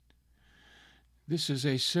This is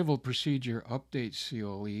a civil procedure update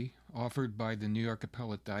COE offered by the New York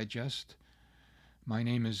Appellate Digest. My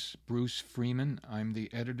name is Bruce Freeman. I'm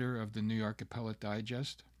the editor of the New York Appellate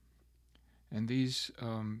Digest. And these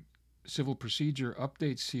civil procedure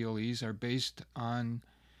update COEs are based on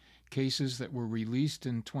cases that were released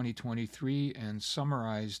in 2023 and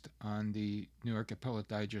summarized on the New York Appellate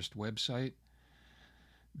Digest website.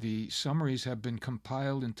 The summaries have been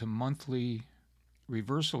compiled into monthly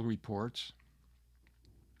reversal reports,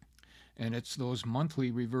 and it's those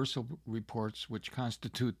monthly reversal reports which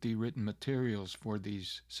constitute the written materials for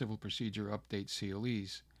these civil procedure update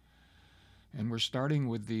COEs. And we're starting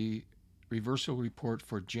with the reversal report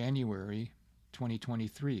for January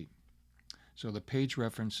 2023. So the page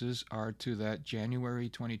references are to that January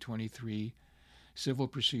 2023 civil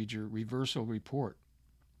procedure reversal report.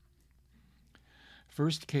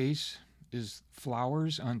 First case is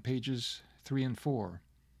Flowers on pages 3 and 4.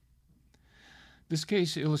 This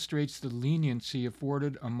case illustrates the leniency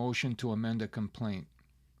afforded a motion to amend a complaint.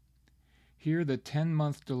 Here, the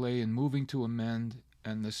 10-month delay in moving to amend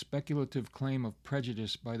and the speculative claim of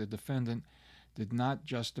prejudice by the defendant did not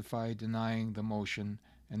justify denying the motion,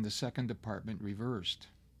 and the Second Department reversed.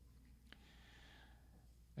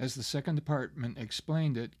 As the Second Department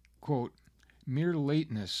explained it, quote, "Mere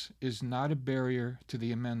lateness is not a barrier to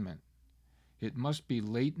the amendment. It must be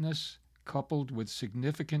lateness coupled with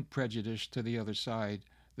significant prejudice to the other side,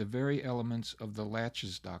 the very elements of the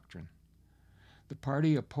laches doctrine. The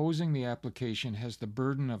party opposing the application has the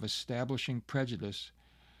burden of establishing prejudice,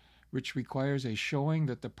 which requires a showing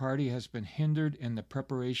that the party has been hindered in the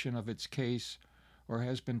preparation of its case or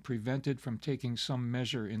has been prevented from taking some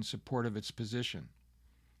measure in support of its position.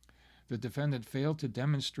 The defendant failed to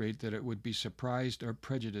demonstrate that it would be surprised or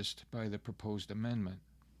prejudiced by the proposed amendment."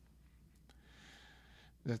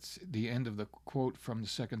 That's the end of the quote from the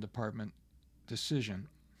Second Department decision.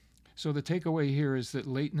 So the takeaway here is that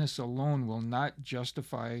lateness alone will not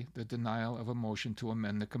justify the denial of a motion to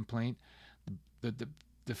amend the complaint. The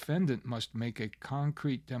defendant must make a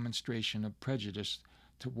concrete demonstration of prejudice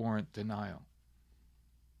to warrant denial.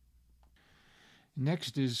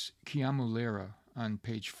 Next is Kiamulera on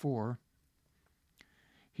page 4.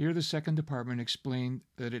 Here the Second Department explained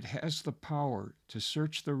that it has the power to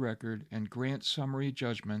search the record and grant summary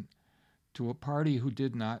judgment to a party who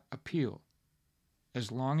did not appeal,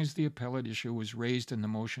 as long as the appellate issue was raised in the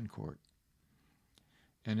motion court.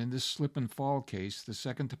 And in this slip and fall case, the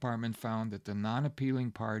Second Department found that the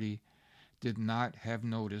non-appealing party did not have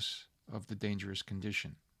notice of the dangerous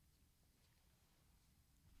condition.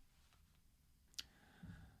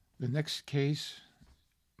 The next case,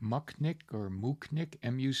 Muchnick or Muchnick,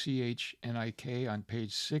 M-U-C-H-N-I-K, on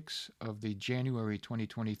page 6 of the January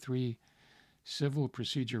 2023 Civil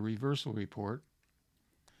Procedure Reversal Report.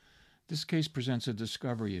 This case presents a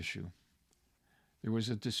discovery issue. There was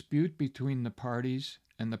a dispute between the parties,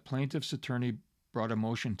 and the plaintiff's attorney brought a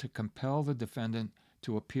motion to compel the defendant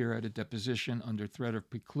to appear at a deposition under threat of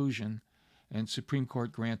preclusion, and Supreme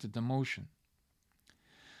Court granted the motion.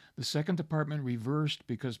 The Second Department reversed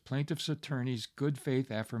because plaintiff's attorney's good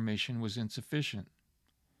faith affirmation was insufficient.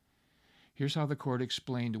 Here's how the court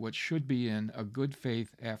explained what should be in a good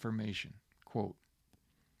faith affirmation. Quote,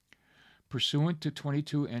 "Pursuant to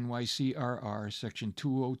 22 NYCRR section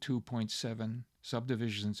 202.7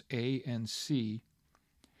 subdivisions A and C,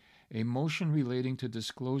 a motion relating to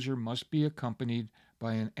disclosure must be accompanied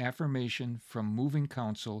by an affirmation from moving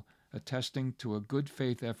counsel attesting to a good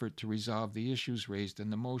faith effort to resolve the issues raised in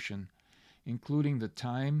the motion, including the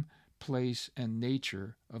time, place, and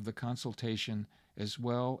nature of the consultation as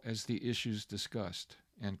well as the issues discussed."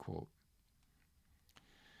 End quote.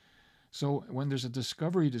 So when there's a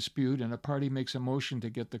discovery dispute and a party makes a motion to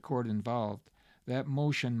get the court involved, that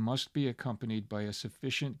motion must be accompanied by a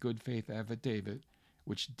sufficient good faith affidavit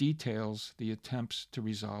which details the attempts to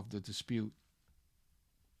resolve the dispute.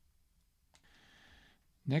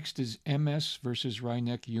 Next is MS versus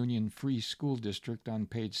Rhinebeck Union Free School District on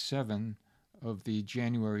page 7 of the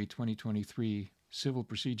January 2023 Civil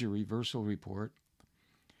Procedure Reversal Report.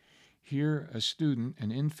 Here, a student,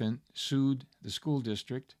 an infant, sued the school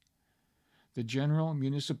district. The General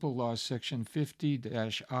Municipal Law Section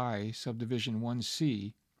 50-I, Subdivision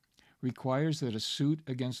 1C, requires that a suit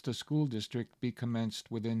against a school district be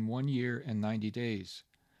commenced within 1 year and 90 days.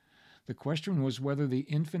 The question was whether the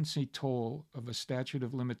infancy toll of a statute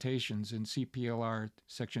of limitations in CPLR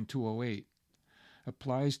Section 208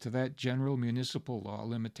 applies to that general municipal law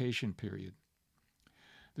limitation period.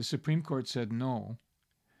 The Supreme Court said no,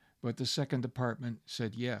 but the Second Department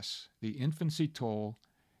said yes. The infancy toll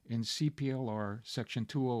in CPLR Section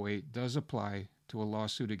 208 does apply to a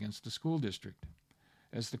lawsuit against the school district.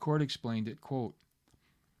 As the court explained it, quote,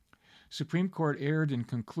 Supreme Court erred in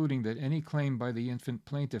concluding that any claim by the infant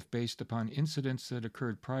plaintiff based upon incidents that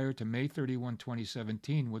occurred prior to May 31,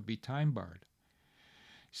 2017 would be time-barred.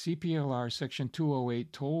 CPLR Section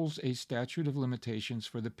 208 tolls a statute of limitations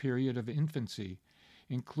for the period of infancy,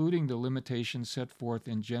 including the limitations set forth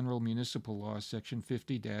in General Municipal Law Section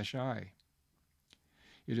 50-I.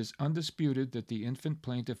 It is undisputed that the infant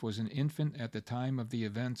plaintiff was an infant at the time of the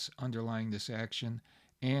events underlying this action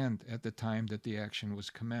and at the time that the action was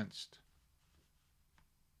commenced.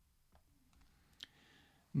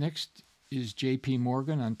 Next is J.P.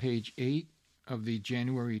 Morgan on page 8 of the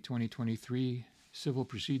January 2023 Civil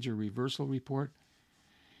Procedure Reversal Report.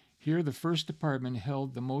 Here, the First Department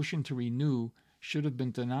held the motion to renew should have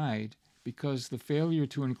been denied because the failure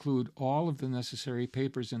to include all of the necessary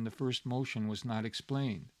papers in the first motion was not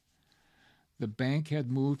explained. The bank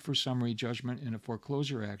had moved for summary judgment in a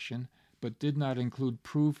foreclosure action, but did not include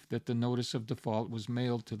proof that the notice of default was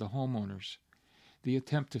mailed to the homeowners. The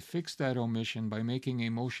attempt to fix that omission by making a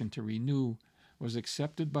motion to renew was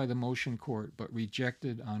accepted by the motion court but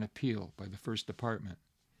rejected on appeal by the First Department.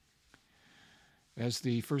 As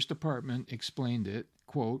the First Department explained it,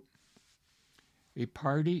 quote, a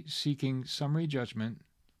party seeking summary judgment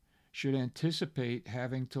should anticipate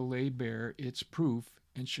having to lay bare its proof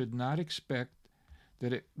and should not expect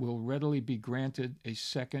that it will readily be granted a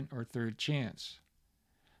second or third chance.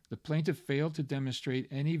 The plaintiff failed to demonstrate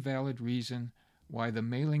any valid reason why the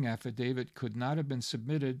mailing affidavit could not have been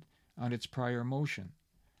submitted on its prior motion.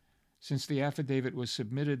 Since the affidavit was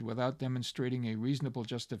submitted without demonstrating a reasonable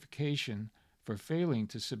justification for failing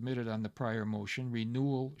to submit it on the prior motion,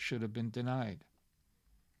 renewal should have been denied.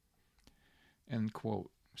 End quote.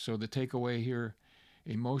 So the takeaway here,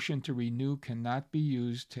 a motion to renew cannot be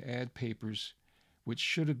used to add papers which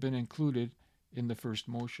should have been included in the first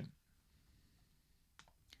motion.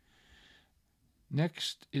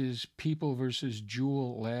 Next is People versus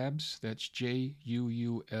Juul Labs, that's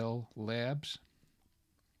Juul Labs,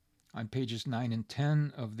 on pages 9 and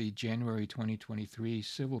 10 of the January 2023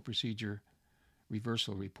 Civil Procedure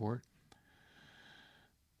Reversal Report.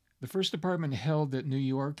 The First Department held that New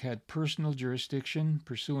York had personal jurisdiction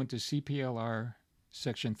pursuant to CPLR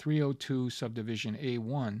Section 302, Subdivision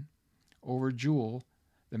A1, over Juul,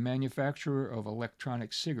 the manufacturer of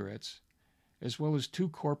electronic cigarettes, as well as two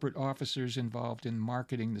corporate officers involved in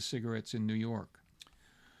marketing the cigarettes in New York.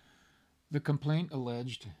 The complaint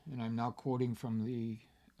alleged, and I'm now quoting from the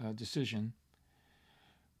decision,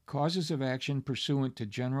 causes of action pursuant to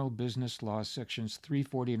General Business Law Sections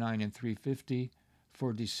 349 and 350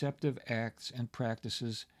 for deceptive acts and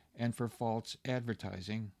practices and for false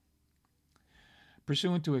advertising.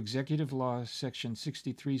 Pursuant to Executive Law Section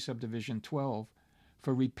 63, Subdivision 12,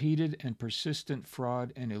 for repeated and persistent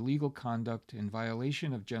fraud and illegal conduct in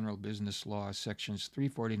violation of General Business Law Sections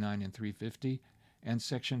 349 and 350 and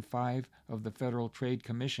Section 5 of the Federal Trade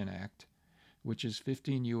Commission Act, which is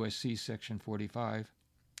 15 U.S.C. Section 45,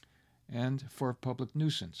 and for public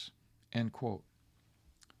nuisance, end quote.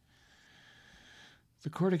 The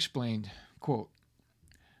court explained, quote,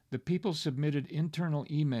 the people submitted internal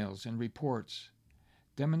emails and reports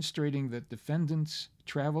demonstrating that defendants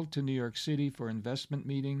traveled to New York City for investment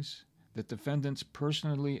meetings, that defendants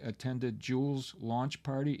personally attended Juul's launch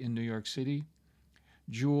party in New York City.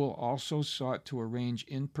 Juul also sought to arrange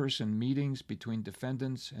in-person meetings between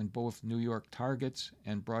defendants and both New York targets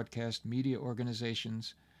and broadcast media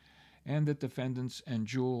organizations, and that defendants and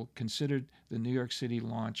Juul considered the New York City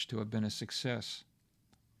launch to have been a success.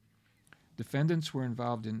 Defendants were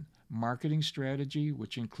involved in marketing strategy,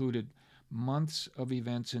 which included months of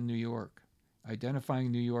events in New York,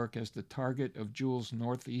 identifying New York as the target of Juul's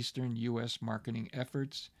northeastern U.S. marketing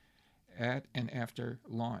efforts at and after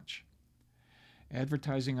launch,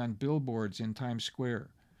 advertising on billboards in Times Square,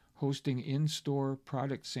 hosting in-store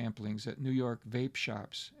product samplings at New York vape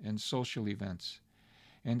shops and social events,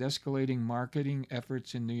 and escalating marketing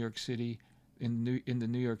efforts in New York City, in the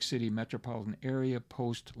New York City metropolitan area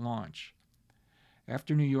post-launch.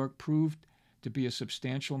 After New York proved to be a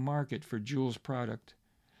substantial market for Juul's product,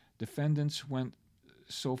 defendants went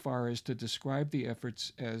so far as to describe the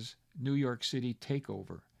efforts as New York City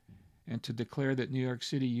takeover and to declare that New York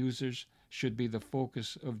City users should be the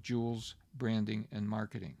focus of Juul's branding and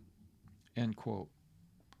marketing, end quote.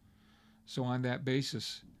 So on that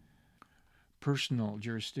basis, personal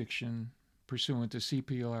jurisdiction pursuant to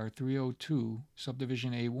CPLR 302,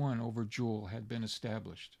 Subdivision A1 over Juul had been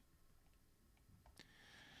established.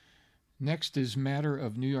 Next is matter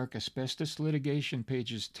of New York asbestos litigation,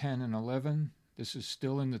 pages 10 and 11. This is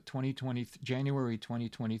still in the January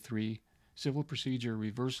 2023 Civil Procedure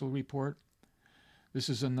Reversal Report. This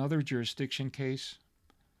is another jurisdiction case.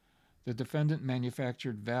 The defendant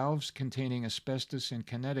manufactured valves containing asbestos in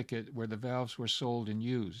Connecticut, where the valves were sold and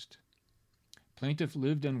used. Plaintiff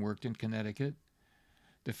lived and worked in Connecticut.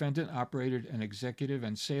 Defendant operated an executive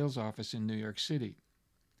and sales office in New York City.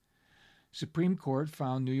 Supreme Court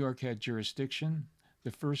found New York had jurisdiction.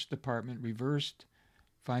 The First Department reversed,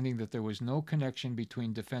 finding that there was no connection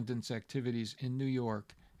between defendant's activities in New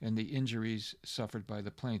York and the injuries suffered by the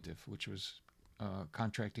plaintiff, which was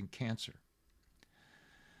contracting cancer.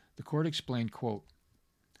 The court explained, quote,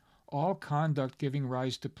 "All conduct giving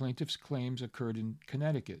rise to plaintiff's claims occurred in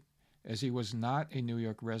Connecticut, as he was not a New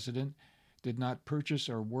York resident, did not purchase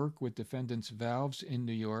or work with defendant's valves in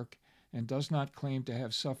New York, and does not claim to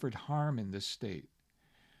have suffered harm in this state.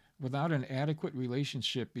 Without an adequate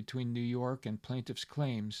relationship between New York and plaintiff's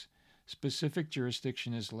claims, specific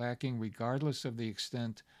jurisdiction is lacking regardless of the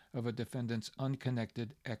extent of a defendant's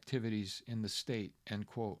unconnected activities in the state," end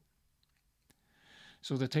quote.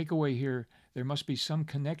 So the takeaway here, there must be some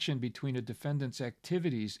connection between a defendant's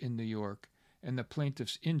activities in New York and the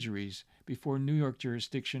plaintiff's injuries before New York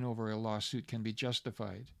jurisdiction over a lawsuit can be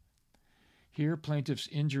justified. Here, plaintiff's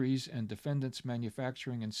injuries and defendant's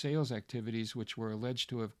manufacturing and sales activities, which were alleged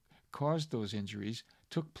to have caused those injuries,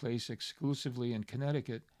 took place exclusively in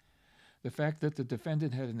Connecticut. The fact that the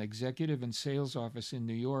defendant had an executive and sales office in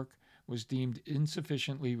New York was deemed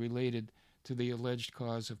insufficiently related to the alleged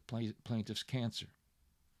cause of plaintiff's cancer.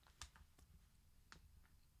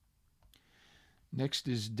 Next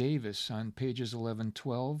is Davis on pages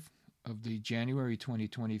 11-12 of the January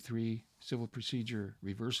 2023 Civil Procedure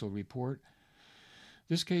Reversal Report.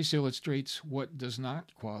 This case illustrates what does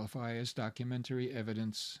not qualify as documentary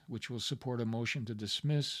evidence which will support a motion to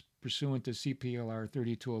dismiss pursuant to CPLR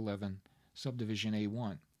 3211, Subdivision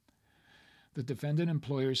A1. The defendant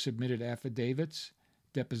employer submitted affidavits,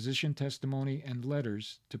 deposition testimony, and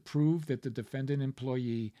letters to prove that the defendant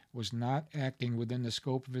employee was not acting within the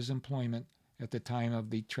scope of his employment at the time of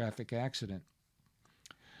the traffic accident.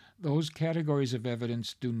 Those categories of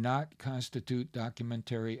evidence do not constitute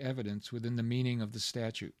documentary evidence within the meaning of the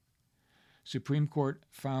statute. Supreme Court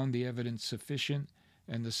found the evidence sufficient,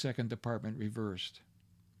 and the Second Department reversed.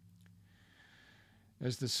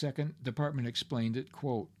 As the Second Department explained it,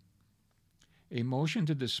 quote, "A motion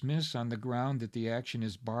to dismiss on the ground that the action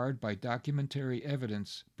is barred by documentary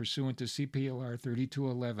evidence pursuant to CPLR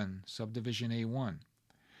 3211, Subdivision A1,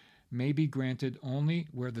 may be granted only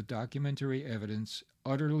where the documentary evidence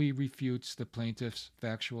utterly refutes the plaintiff's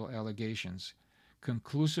factual allegations,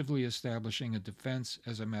 conclusively establishing a defense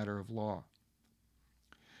as a matter of law.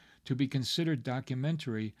 To be considered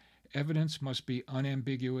documentary, evidence must be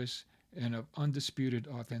unambiguous and of undisputed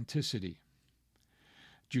authenticity.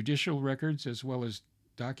 Judicial records, as well as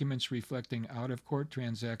documents reflecting out-of-court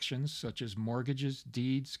transactions such as mortgages,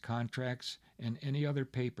 deeds, contracts, and any other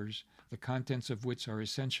papers, the contents of which are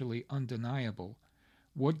essentially undeniable,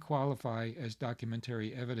 would qualify as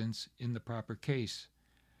documentary evidence in the proper case.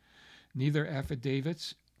 Neither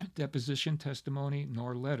affidavits, deposition testimony,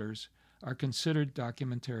 nor letters are considered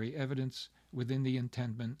documentary evidence within the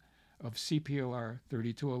intendment of CPLR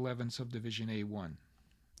 3211 Subdivision A1."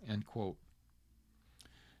 End quote.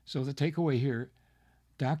 So the takeaway here,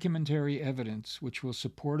 documentary evidence which will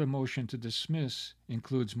support a motion to dismiss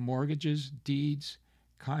includes mortgages, deeds,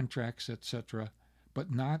 contracts, etc.,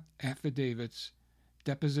 but not affidavits,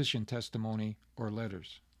 deposition testimony, or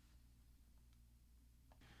letters.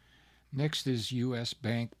 Next is U.S.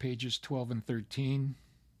 Bank, pages 12 and 13.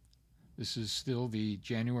 This is still the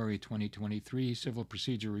January 2023 Civil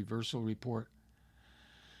Procedure Reversal Report.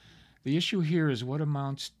 The issue here is what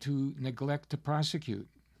amounts to neglect to prosecute,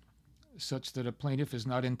 such that a plaintiff is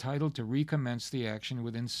not entitled to recommence the action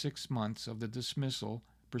within 6 months of the dismissal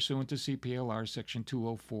pursuant to CPLR Section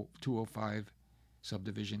 205,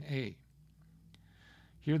 Subdivision A.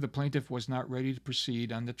 Here the plaintiff was not ready to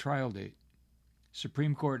proceed on the trial date.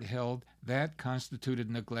 Supreme Court held that constituted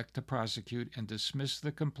neglect to prosecute and dismissed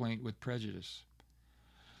the complaint with prejudice.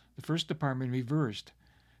 The First Department reversed,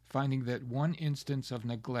 finding that one instance of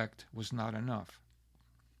neglect was not enough.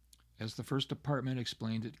 As the First Department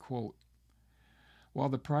explained it, quote, "While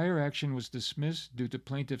the prior action was dismissed due to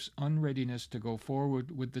plaintiff's unreadiness to go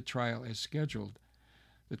forward with the trial as scheduled,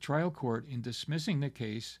 the trial court, in dismissing the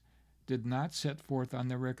case, did not set forth on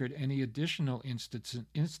the record any additional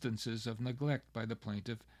instances of neglect by the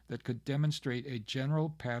plaintiff that could demonstrate a general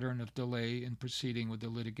pattern of delay in proceeding with the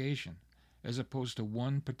litigation, as opposed to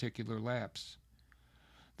one particular lapse.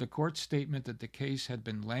 The court's statement that the case had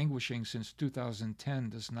been languishing since 2010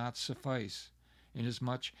 does not suffice,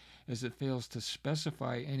 inasmuch as it fails to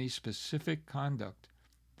specify any specific conduct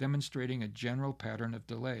demonstrating a general pattern of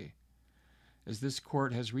delay. As this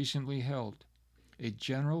court has recently held, a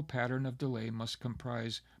general pattern of delay must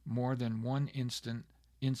comprise more than one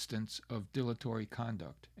instance of dilatory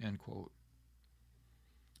conduct, end quote.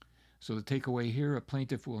 So the takeaway here, a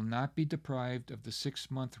plaintiff will not be deprived of the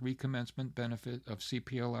 6-month recommencement benefit of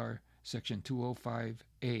CPLR Section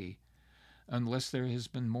 205A unless there has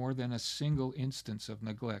been more than a single instance of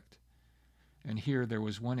neglect. And here there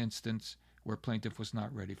was one instance where plaintiff was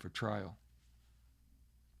not ready for trial.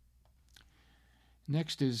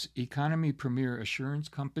 Next is Economy Premier Assurance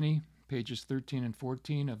Company, pages 13 and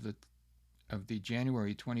 14 of the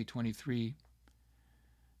January 2023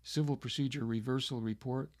 Civil Procedure Reversal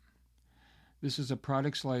Report. This is a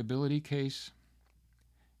products liability case,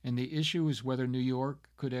 and the issue is whether New York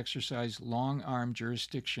could exercise long-arm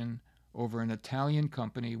jurisdiction over an Italian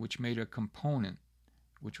company which made a component,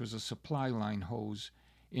 which was a supply line hose,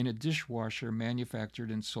 in a dishwasher manufactured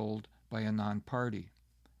and sold by a non-party.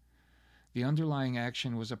 The underlying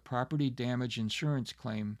action was a property damage insurance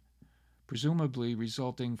claim, presumably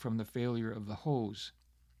resulting from the failure of the hose.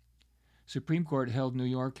 Supreme Court held New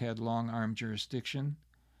York had long-arm jurisdiction.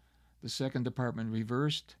 The Second Department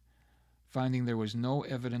reversed, finding there was no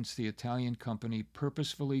evidence the Italian company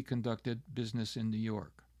purposefully conducted business in New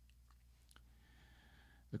York.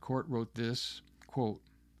 The court wrote this, quote,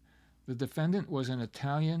 "The defendant was an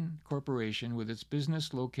Italian corporation with its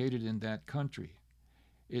business located in that country.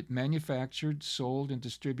 It manufactured, sold, and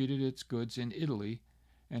distributed its goods in Italy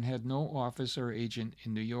and had no office or agent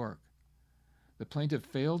in New York. The plaintiff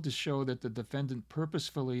failed to show that the defendant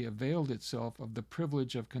purposefully availed itself of the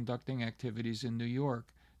privilege of conducting activities in New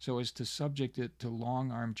York so as to subject it to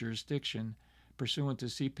long-arm jurisdiction pursuant to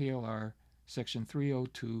CPLR Section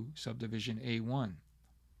 302, Subdivision A1.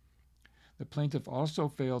 The plaintiff also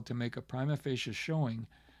failed to make a prima facie showing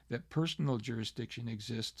that personal jurisdiction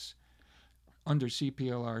exists under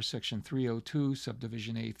CPLR Section 302,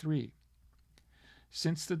 Subdivision A3.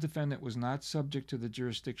 Since the defendant was not subject to the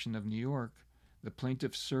jurisdiction of New York, the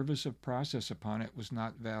plaintiff's service of process upon it was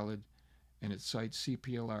not valid, and it cites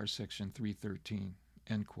CPLR Section 313,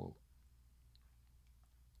 end quote.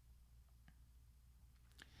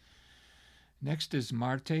 Next is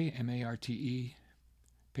Marte, M-A-R-T-E,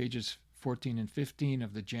 pages 14 and 15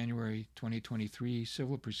 of the January 2023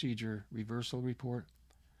 Civil Procedure Reversal Report.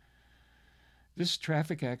 This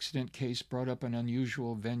traffic accident case brought up an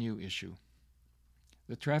unusual venue issue.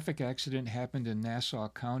 The traffic accident happened in Nassau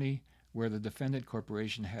County, where the defendant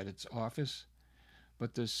corporation had its office,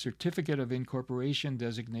 but the certificate of incorporation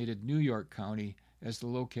designated New York County as the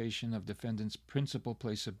location of defendant's principal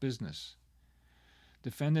place of business.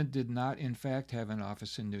 Defendant did not, in fact, have an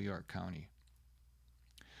office in New York County.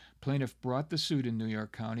 Plaintiff brought the suit in New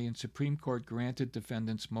York County, and Supreme Court granted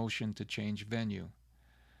defendant's motion to change venue.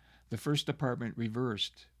 The First Department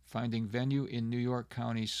reversed, finding venue in New York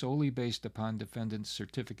County solely based upon defendant's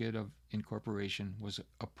certificate of incorporation was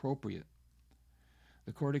appropriate.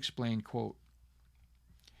 The court explained, quote,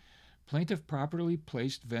 "Plaintiff properly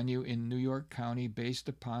placed venue in New York County based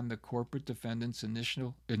upon the corporate defendant's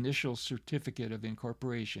initial certificate of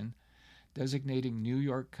incorporation, designating New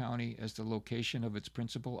York County as the location of its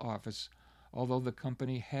principal office, although the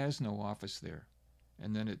company has no office there."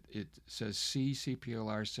 And then it says C,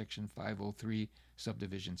 CPLR Section 503,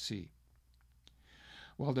 Subdivision C.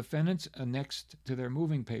 While defendants annexed to their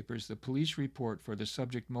moving papers the police report for the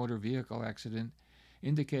subject motor vehicle accident,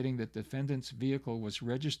 indicating that defendant's vehicle was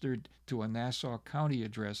registered to a Nassau County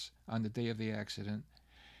address on the day of the accident,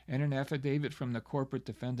 and an affidavit from the corporate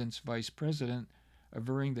defendant's vice president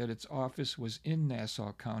averring that its office was in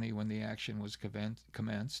Nassau County when the action was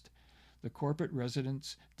commenced, the corporate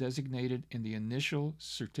residence designated in the initial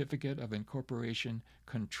certificate of incorporation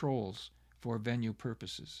controls for venue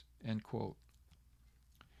purposes, end quote.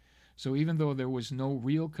 So even though there was no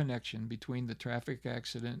real connection between the traffic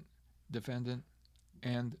accident defendant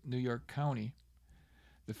and New York County,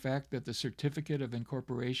 the fact that the certificate of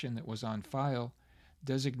incorporation that was on file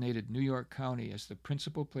designated New York County as the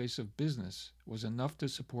principal place of business was enough to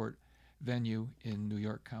support venue in New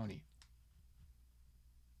York County.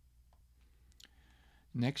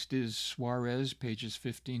 Next is Suarez, pages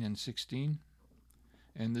 15 and 16,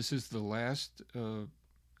 and this is the last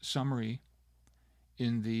summary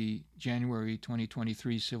in the January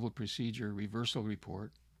 2023 Civil Procedure Reversal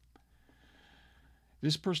Report.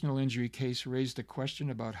 This personal injury case raised a question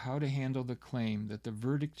about how to handle the claim that the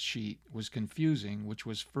verdict sheet was confusing, which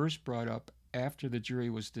was first brought up after the jury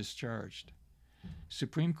was discharged.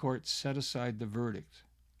 Supreme Court set aside the verdict.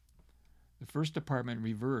 The First Department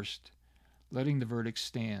reversed, letting the verdict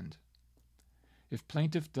stand. If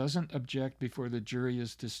plaintiff doesn't object before the jury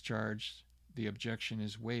is discharged, the objection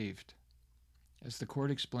is waived. As the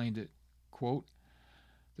court explained it, quote,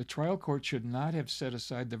 the trial court should not have set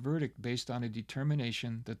aside the verdict based on a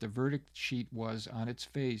determination that the verdict sheet was, on its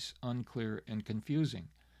face, unclear and confusing.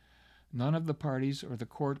 None of the parties or the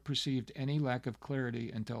court perceived any lack of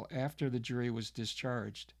clarity until after the jury was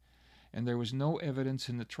discharged, and there was no evidence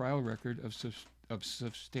in the trial record of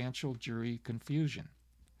substantial jury confusion.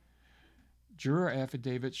 Juror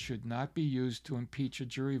affidavits should not be used to impeach a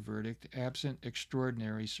jury verdict absent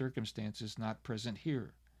extraordinary circumstances not present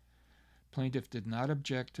here. Plaintiff did not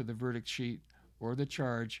object to the verdict sheet or the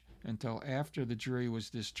charge until after the jury was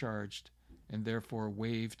discharged and therefore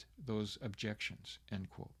waived those objections, end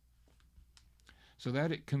quote. So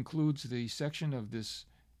that it concludes the section of this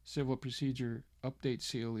Civil Procedure Update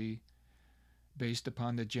CLE based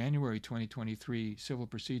upon the January 2023 Civil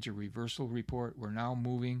Procedure Reversal Report. We're now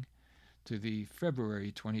moving to the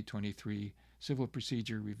February 2023 Civil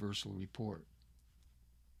Procedure Reversal Report.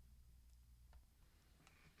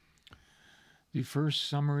 The first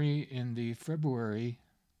summary in the February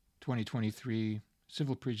 2023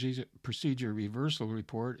 Civil Procedure Reversal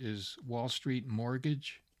Report is Wall Street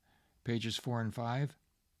Mortgage, pages 4 and 5.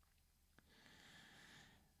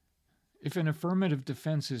 If an affirmative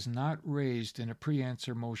defense is not raised in a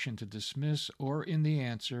pre-answer motion to dismiss or in the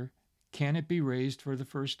answer, can it be raised for the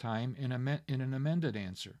first time in an amended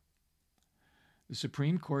answer? The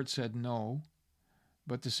Supreme Court said no,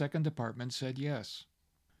 but the Second Department said yes.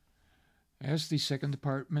 As the Second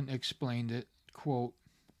Department explained it, quote,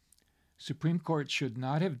 Supreme Court should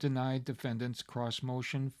not have denied defendant's cross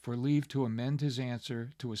motion for leave to amend his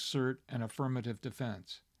answer to assert an affirmative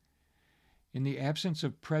defense. In the absence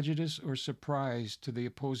of prejudice or surprise to the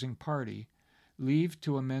opposing party, leave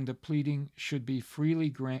to amend a pleading should be freely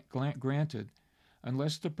granted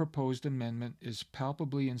unless the proposed amendment is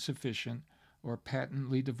palpably insufficient or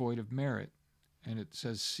patently devoid of merit. And it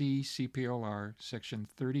says see CPLR Section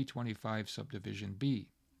 3025 Subdivision B.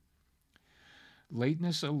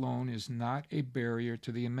 Lateness alone is not a barrier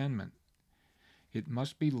to the amendment. It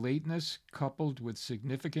must be lateness coupled with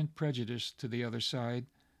significant prejudice to the other side,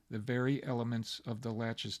 the very elements of the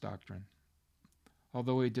laches doctrine.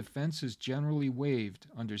 Although a defense is generally waived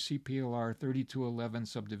under CPLR 3211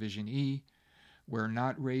 Subdivision E, where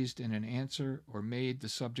not raised in an answer or made the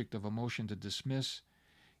subject of a motion to dismiss,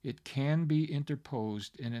 it can be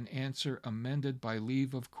interposed in an answer amended by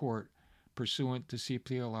leave of court pursuant to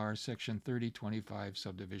CPLR Section 3025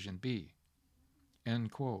 Subdivision B. End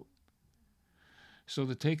quote. So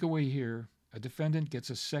the takeaway here, a defendant gets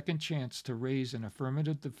a second chance to raise an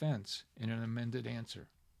affirmative defense in an amended answer.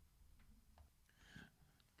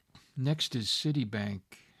 Next is Citibank,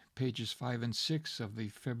 pages 5 and 6 of the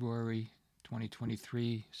February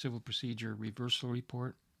 2023 Civil Procedure Reversal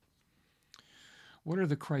Report. What are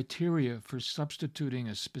the criteria for substituting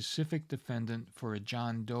a specific defendant for a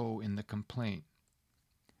John Doe in the complaint?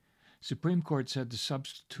 Supreme Court said the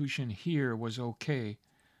substitution here was okay,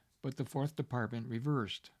 but the Fourth Department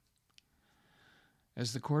reversed.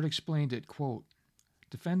 As the court explained it, quote,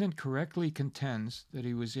 defendant correctly contends that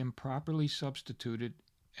he was improperly substituted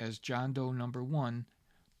as John Doe number 1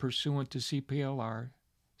 pursuant to CPLR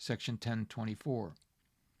Section 1024.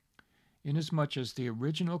 Inasmuch as the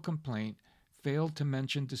original complaint failed to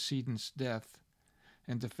mention decedent's death,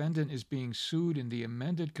 and defendant is being sued in the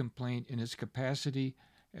amended complaint in his capacity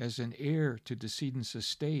as an heir to decedent's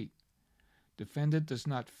estate, defendant does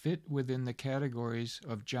not fit within the categories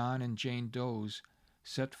of John and Jane Does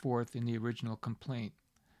set forth in the original complaint,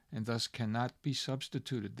 and thus cannot be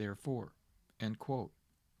substituted therefore. End quote.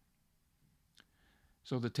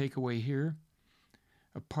 So the takeaway here,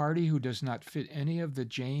 a party who does not fit any of the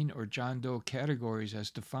Jane or John Doe categories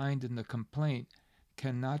as defined in the complaint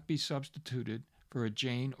cannot be substituted for a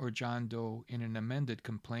Jane or John Doe in an amended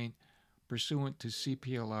complaint pursuant to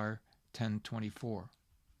CPLR 1024.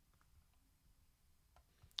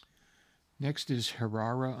 Next is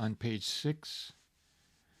Herrera on page 6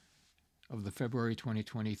 of the February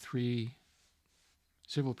 2023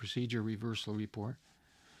 Civil Procedure Reversal Report.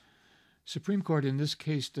 Supreme Court in this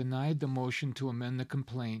case denied the motion to amend the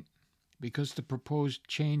complaint because the proposed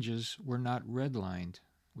changes were not redlined,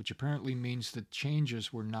 which apparently means that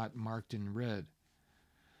changes were not marked in red.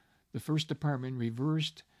 The First Department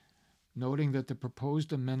reversed, noting that the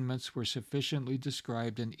proposed amendments were sufficiently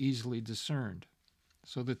described and easily discerned.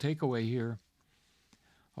 So the takeaway here,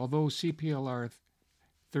 although CPLR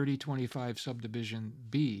 3025 Subdivision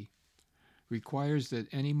B requires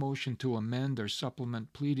that any motion to amend or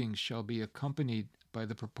supplement pleadings shall be accompanied by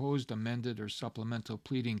the proposed amended or supplemental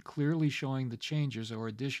pleading clearly showing the changes or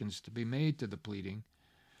additions to be made to the pleading,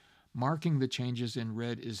 marking the changes in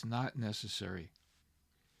red is not necessary.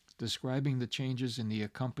 Describing the changes in the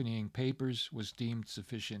accompanying papers was deemed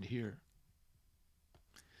sufficient here.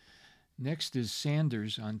 Next is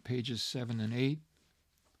Sanders on pages 7 and 8.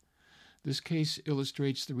 This case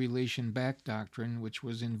illustrates the relation back doctrine, which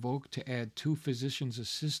was invoked to add 2 physician's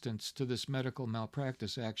assistants to this medical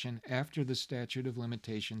malpractice action after the statute of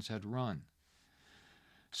limitations had run.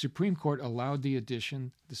 Supreme Court allowed the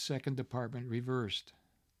addition, the Second Department reversed.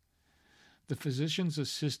 The physician's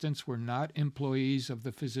assistants were not employees of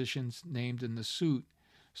the physicians named in the suit,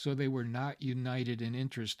 so they were not united in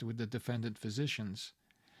interest with the defendant physicians,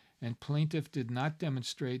 and plaintiff did not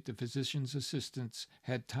demonstrate the physician's assistants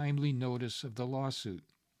had timely notice of the lawsuit.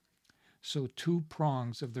 So 2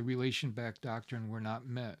 prongs of the relation back doctrine were not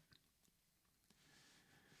met.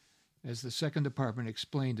 As the Second Department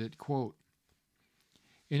explained it, quote,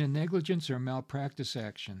 "In a negligence or malpractice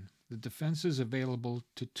action, the defenses available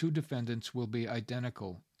to 2 defendants will be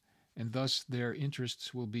identical, and thus their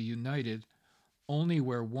interests will be united only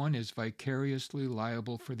where one is vicariously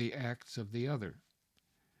liable for the acts of the other.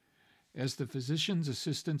 As the physician's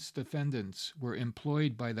assistants defendants were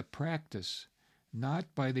employed by the practice,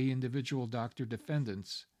 not by the individual doctor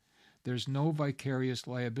defendants, there's no vicarious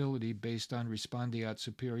liability based on respondeat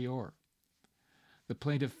superior. The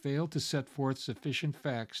plaintiff failed to set forth sufficient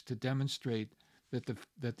facts to demonstrate that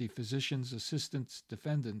the physician's assistants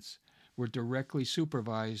defendants were directly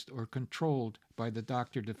supervised or controlled by the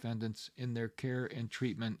doctor defendants in their care and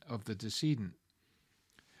treatment of the decedent.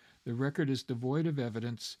 The record is devoid of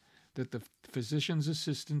evidence that the physician's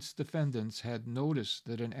assistants defendants had noticed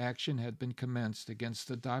that an action had been commenced against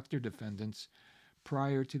the doctor defendants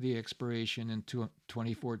prior to the expiration in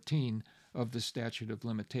 2014 of the statute of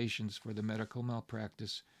limitations for the medical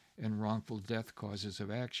malpractice and wrongful death causes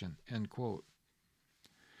of action," end quote.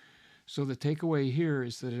 So the takeaway here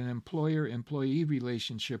is that an employer-employee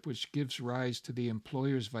relationship which gives rise to the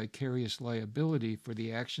employer's vicarious liability for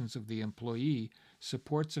the actions of the employee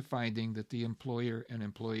supports a finding that the employer and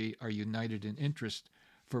employee are united in interest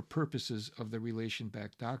for purposes of the relation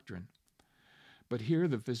back doctrine. But here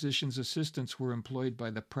the physician's assistants were employed by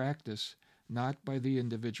the practice, not by the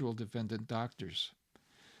individual defendant doctors.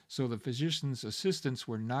 So the physician's assistants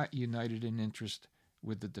were not united in interest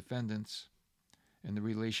with the defendants, and the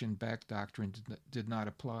relation back doctrine did not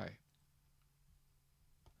apply.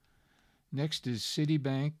 Next is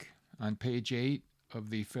Citibank on page 8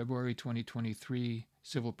 of the February 2023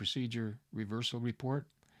 Civil Procedure Reversal Report.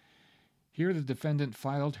 Here the defendant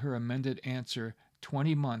filed her amended answer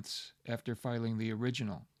 20 months after filing the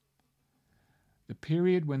original. The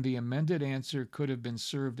period when the amended answer could have been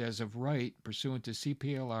served as of right pursuant to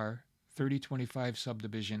CPLR 3025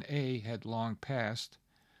 subdivision A had long passed,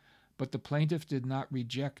 but the plaintiff did not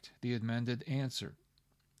reject the amended answer.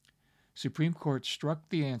 Supreme Court struck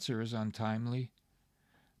the answer as untimely,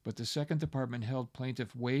 but the Second Department held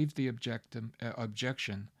plaintiff waived the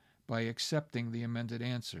objection by accepting the amended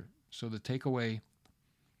answer. So the takeaway,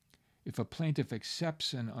 if a plaintiff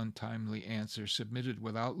accepts an untimely answer submitted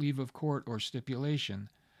without leave of court or stipulation,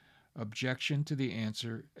 objection to the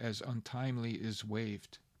answer as untimely is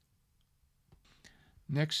waived.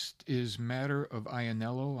 Next is matter of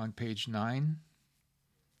Ianello on page 9.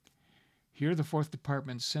 Here the Fourth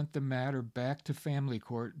Department sent the matter back to family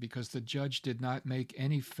court because the judge did not make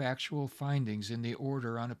any factual findings in the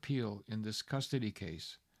order on appeal in this custody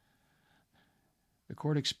case. The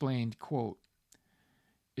court explained, quote,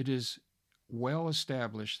 "It is well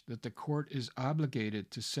established that the court is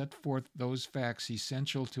obligated to set forth those facts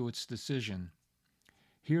essential to its decision.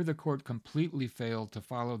 Here the court completely failed to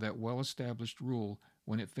follow that well-established rule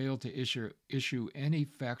when it failed to issue any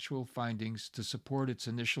factual findings to support its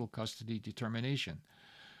initial custody determination,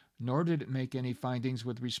 nor did it make any findings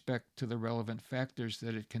with respect to the relevant factors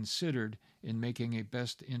that it considered in making a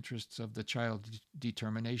best interests of the child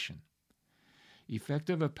determination.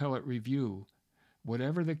 Effective appellate review,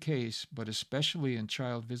 whatever the case, but especially in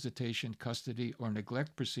child visitation, custody, or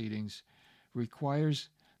neglect proceedings, requires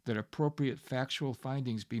that appropriate factual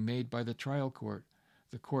findings be made by the trial court,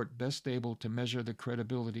 the court best able to measure the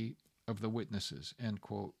credibility of the witnesses," end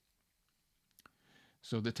quote.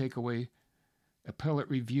 So the takeaway, appellate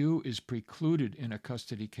review is precluded in a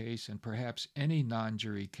custody case and perhaps any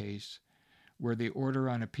non-jury case where the order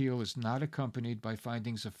on appeal is not accompanied by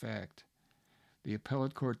findings of fact. The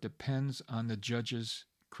appellate court depends on the judge's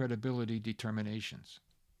credibility determinations.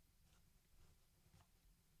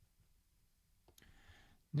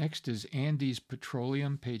 Next is Andes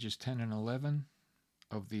Petroleum, pages 10 and 11.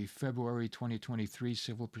 of the February 2023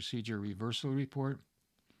 Civil Procedure Reversal Report.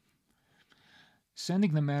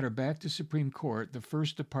 Sending the matter back to Supreme Court, the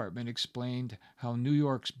First Department explained how New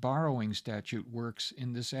York's borrowing statute works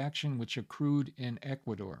in this action which accrued in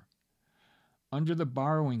Ecuador. Under the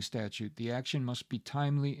borrowing statute, the action must be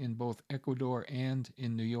timely in both Ecuador and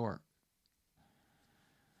in New York.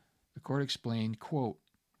 The court explained, quote,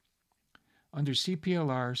 under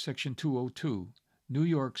CPLR Section 202, New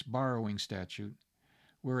York's borrowing statute,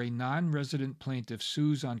 where a non-resident plaintiff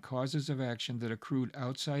sues on causes of action that accrued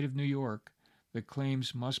outside of New York, the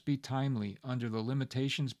claims must be timely under the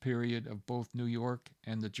limitations period of both New York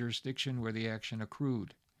and the jurisdiction where the action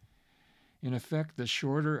accrued. In effect, the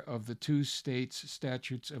shorter of the two states'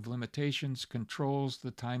 statutes of limitations controls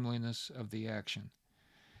the timeliness of the action.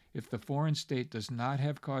 If the foreign state does not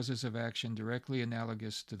have causes of action directly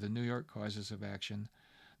analogous to the New York causes of action,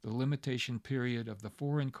 the limitation period of the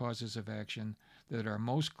foreign causes of action that are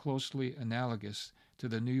most closely analogous to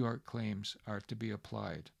the New York claims are to be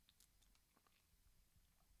applied.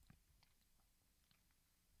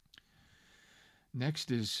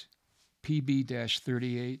 Next is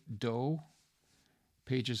PB-38 Doe,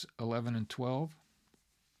 pages 11 and 12.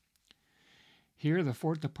 Here, the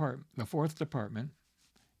Fourth Department,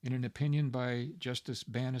 in an opinion by Justice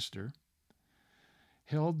Bannister,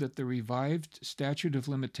 held that the revived statute of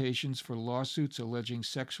limitations for lawsuits alleging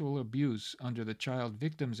sexual abuse under the Child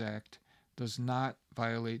Victims Act does not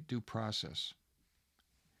violate due process.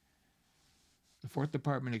 The Fourth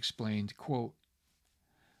Department explained, quote,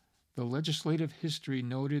 the legislative history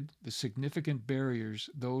noted the significant barriers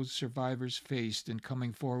those survivors faced in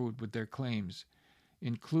coming forward with their claims,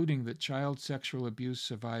 including that child sexual abuse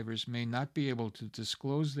survivors may not be able to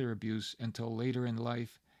disclose their abuse until later in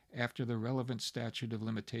life after the relevant statute of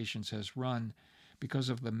limitations has run because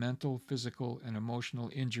of the mental, physical, and emotional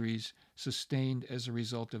injuries sustained as a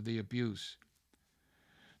result of the abuse.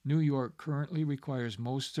 New York currently requires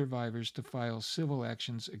most survivors to file civil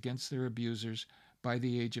actions against their abusers by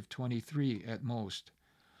the age of 23 at most,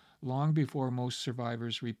 long before most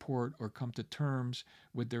survivors report or come to terms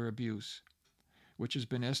with their abuse, which has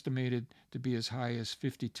been estimated to be as high as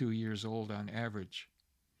 52 years old on average.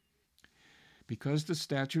 Because the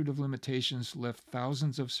statute of limitations left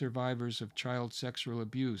thousands of survivors of child sexual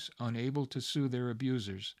abuse unable to sue their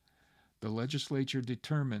abusers, the legislature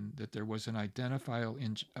determined that there was an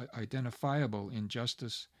identifiable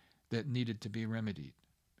injustice that needed to be remedied.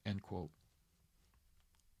 End quote.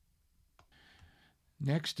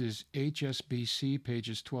 Next is HSBC,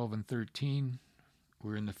 pages 12 and 13.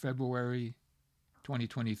 We're in the February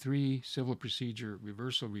 2023 Civil Procedure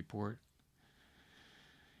Reversal Report.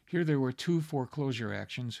 Here there were two foreclosure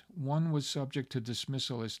actions. One was subject to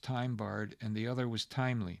dismissal as time-barred, and the other was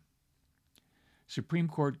timely. Supreme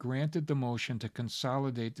Court granted the motion to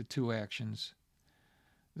consolidate the two actions.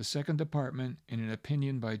 The Second Department, in an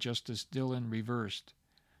opinion by Justice Dillon, reversed,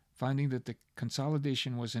 finding that the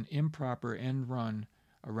consolidation was an improper end run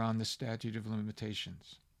around the statute of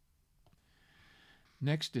limitations.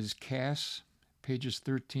 Next is Cass, pages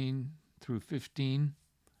 13 through 15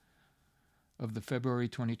 of the February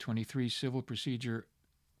 2023 Civil Procedure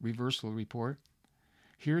Reversal Report.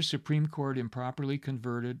 Here, Supreme Court improperly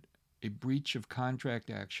converted a breach of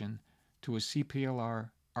contract action to a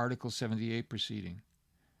CPLR Article 78 proceeding.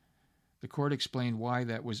 The court explained why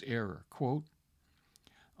that was error. Quote,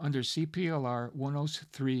 under CPLR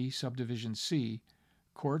 103 subdivision C,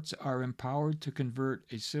 courts are empowered to convert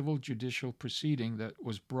a civil judicial proceeding that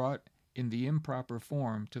was brought in the improper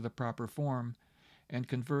form to the proper form and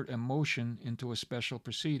convert a motion into a special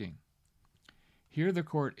proceeding. Here the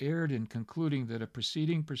court erred in concluding that a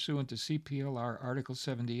proceeding pursuant to CPLR Article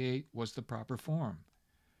 78 was the proper form.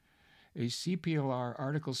 A CPLR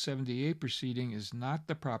Article 78 proceeding is not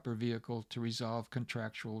the proper vehicle to resolve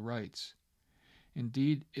contractual rights.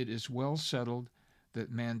 Indeed, it is well settled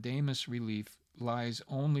that mandamus relief lies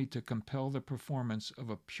only to compel the performance of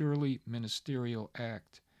a purely ministerial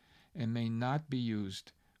act and may not be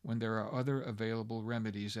used when there are other available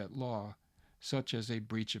remedies at law, such as a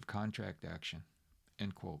breach of contract action.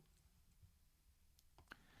 End quote.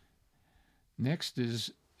 Next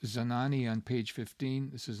is Zanani on page 15.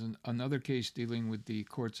 This is another case dealing with the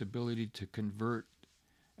court's ability to convert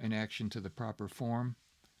an action to the proper form.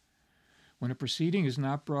 When a proceeding is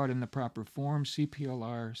not brought in the proper form,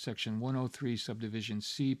 CPLR Section 103 Subdivision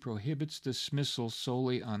C prohibits dismissal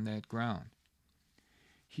solely on that ground.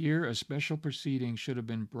 Here, a special proceeding should have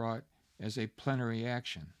been brought as a plenary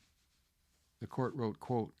action. The court wrote,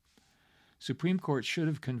 quote, Supreme Court should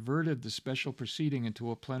have converted the special proceeding into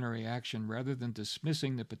a plenary action rather than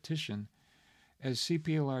dismissing the petition, as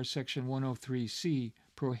CPLR Section 103C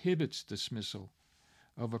prohibits dismissal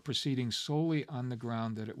of a proceeding solely on the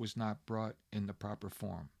ground that it was not brought in the proper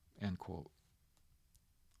form, end quote.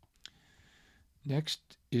 Next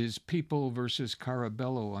is People versus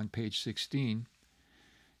Carabello on page 16.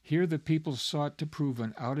 Here the people sought to prove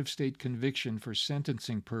an out-of-state conviction for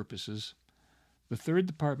sentencing purposes. The Third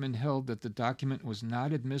Department held that the document was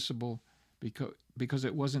not admissible because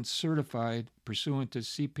it wasn't certified pursuant to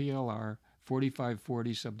CPLR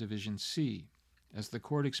 4540 subdivision C. As the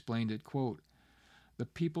court explained it, quote, the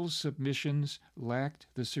people's submissions lacked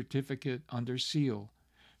the certificate under seal,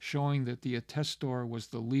 showing that the attestor was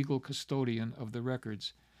the legal custodian of the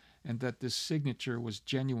records and that this signature was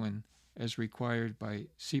genuine as required by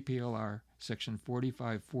CPLR section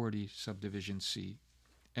 4540 subdivision C,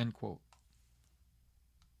 end quote.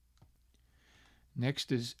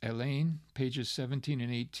 Next is Elaine, pages 17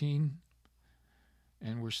 and 18,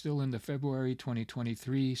 and we're still in the February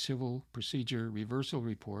 2023 Civil Procedure Reversal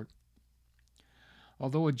Report.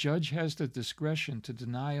 Although a judge has the discretion to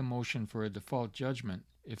deny a motion for a default judgment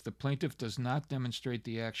if the plaintiff does not demonstrate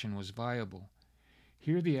the action was viable,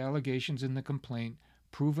 here the allegations in the complaint,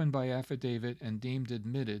 proven by affidavit and deemed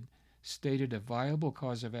admitted, stated a viable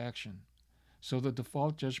cause of action, so the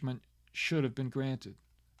default judgment should have been granted.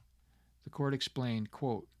 The court explained,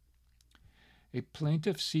 quote, a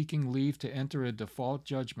plaintiff seeking leave to enter a default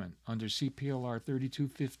judgment under CPLR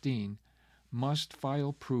 3215 must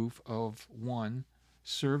file proof of 1.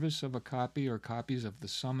 Service of a copy or copies of the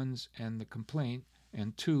summons and the complaint,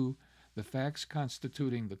 and 2. The facts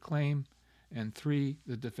constituting the claim, and 3.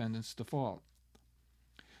 The defendant's default.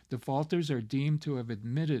 Defaulters are deemed to have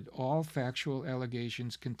admitted all factual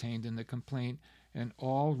allegations contained in the complaint and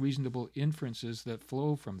all reasonable inferences that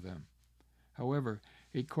flow from them. However,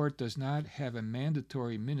 a court does not have a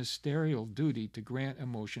mandatory ministerial duty to grant a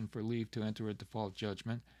motion for leave to enter a default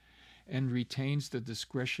judgment and retains the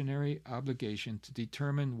discretionary obligation to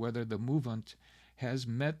determine whether the movant has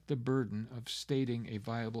met the burden of stating a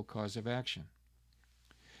viable cause of action.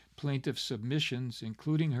 Plaintiff's submissions,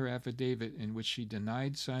 including her affidavit in which she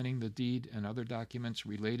denied signing the deed and other documents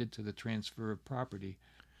related to the transfer of property,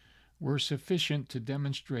 were sufficient to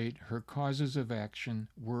demonstrate her causes of action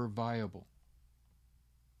were viable.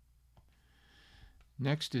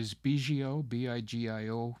 Next is Bigio,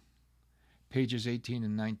 B-I-G-I-O, pages 18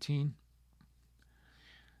 and 19.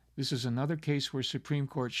 This is another case where Supreme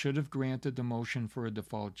Court should have granted the motion for a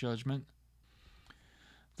default judgment.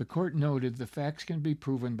 The court noted the facts can be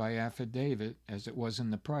proven by affidavit, as it was in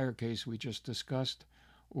the prior case we just discussed,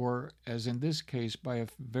 or, as in this case, by a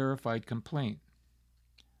verified complaint.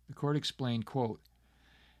 The court explained, quote,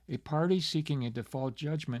 a party seeking a default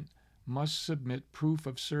judgment must submit proof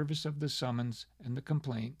of service of the summons and the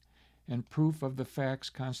complaint, and proof of the facts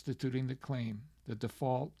constituting the claim, the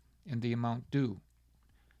default, and the amount due,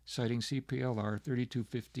 citing CPLR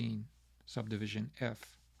 3215, subdivision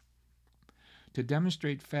F. To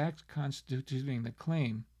demonstrate facts constituting the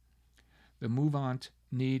claim, the movant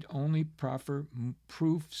need only proffer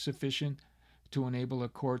proof sufficient to enable a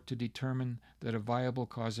court to determine that a viable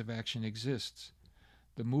cause of action exists.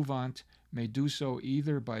 The movant may do so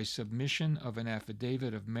either by submission of an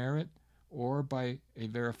affidavit of merit or by a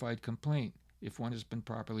verified complaint, if one has been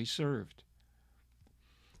properly served.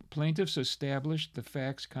 Plaintiffs established the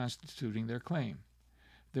facts constituting their claim.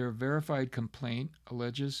 Their verified complaint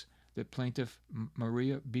alleges that plaintiff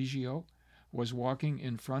Maria Bigio was walking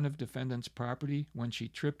in front of defendant's property when she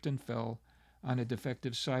tripped and fell on a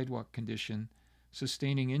defective sidewalk condition,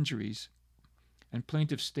 sustaining injuries, and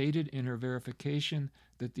plaintiff stated in her verification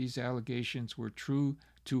that these allegations were true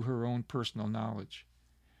to her own personal knowledge.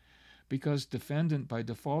 Because defendant by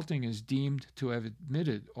defaulting is deemed to have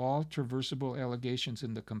admitted all traversable allegations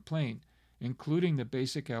in the complaint, including the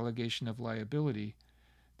basic allegation of liability,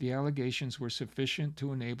 the allegations were sufficient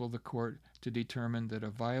to enable the court to determine that a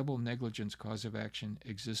viable negligence cause of action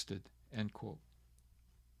existed, end quote.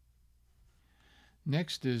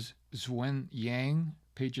 Next is Zwen Yang,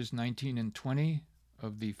 pages 19 and 20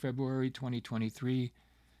 of the February 2023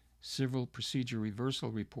 Civil Procedure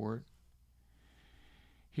Reversal Report.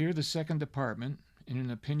 Here the Second Department, in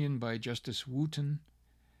an opinion by Justice Wooten,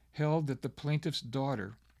 held that the plaintiff's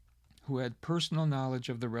daughter, who had personal knowledge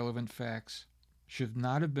of the relevant facts, should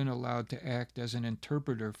not have been allowed to act as an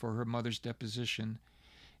interpreter for her mother's deposition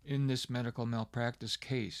in this medical malpractice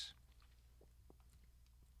case.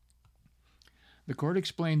 The court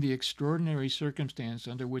explained the extraordinary circumstance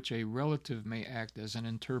under which a relative may act as an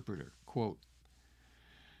interpreter. Quote,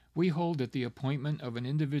 we hold that the appointment of an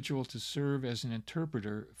individual to serve as an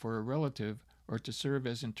interpreter for a relative or to serve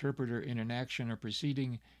as interpreter in an action or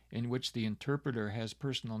proceeding in which the interpreter has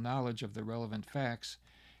personal knowledge of the relevant facts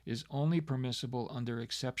is only permissible under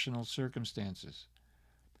exceptional circumstances.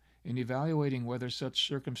 In evaluating whether such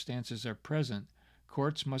circumstances are present,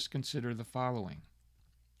 courts must consider the following.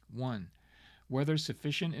 1. Whether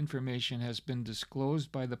sufficient information has been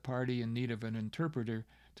disclosed by the party in need of an interpreter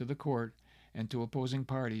to the court and to opposing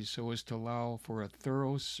parties so as to allow for a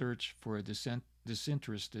thorough search for a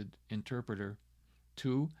disinterested interpreter.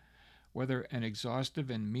 2. Whether an exhaustive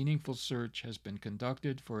and meaningful search has been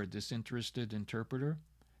conducted for a disinterested interpreter.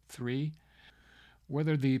 3.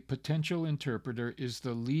 Whether the potential interpreter is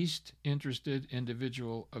the least interested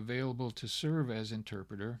individual available to serve as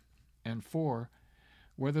interpreter. And 4.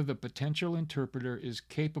 Whether the potential interpreter is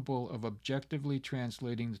capable of objectively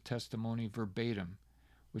translating the testimony verbatim,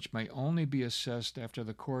 which may only be assessed after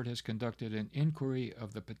the court has conducted an inquiry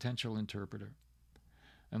of the potential interpreter.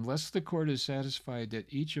 Unless the court is satisfied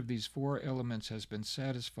that each of these 4 elements has been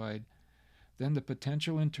satisfied, then the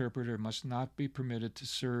potential interpreter must not be permitted to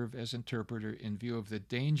serve as interpreter in view of the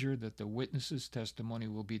danger that the witness's testimony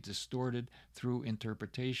will be distorted through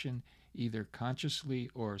interpretation, either consciously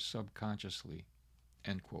or subconsciously."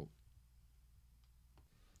 End quote.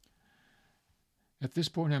 At this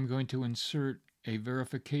point, I'm going to insert a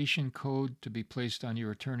verification code to be placed on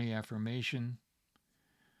your attorney affirmation.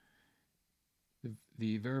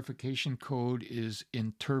 The verification code is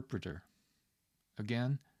interpreter.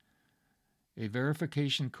 Again, a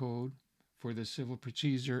verification code for the Civil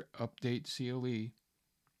Procedure Update CLE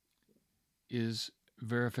is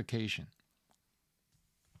verification.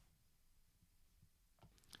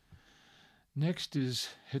 Next is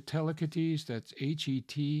Hetelekides, that's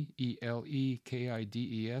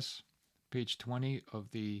Hetelekides, page 20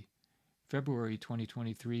 of the February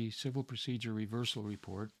 2023 Civil Procedure Reversal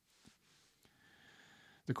Report.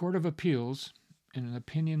 The Court of Appeals, in an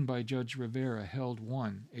opinion by Judge Rivera, held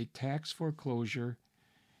 1. A tax foreclosure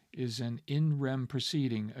is an in rem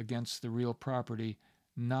proceeding against the real property,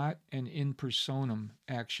 not an in personam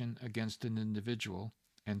action against an individual.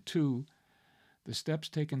 And 2. The steps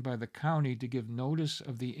taken by the county to give notice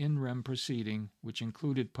of the in rem proceeding, which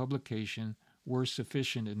included publication, were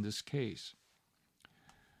sufficient in this case.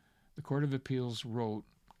 The Court of Appeals wrote,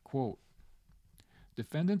 quote,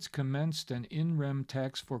 "Defendants commenced an in rem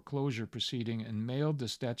tax foreclosure proceeding and mailed the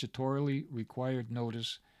statutorily required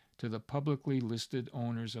notice to the publicly listed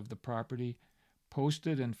owners of the property,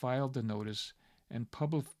 posted and filed the notice, and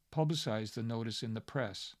publicized the notice in the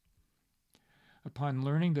press. Upon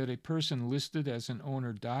learning that a person listed as an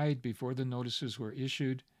owner died before the notices were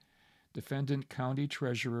issued, defendant county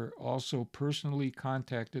treasurer also personally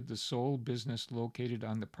contacted the sole business located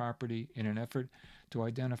on the property in an effort to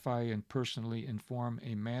identify and personally inform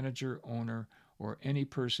a manager, owner, or any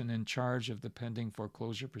person in charge of the pending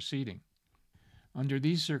foreclosure proceeding. Under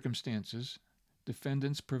these circumstances,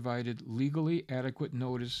 defendants provided legally adequate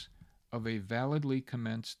notice of a validly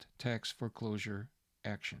commenced tax foreclosure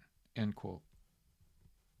action." End quote.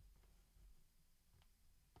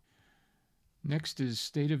 Next is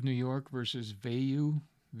State of New York versus Vayu,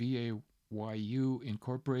 V-A-Y-U,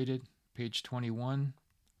 Incorporated, page 21.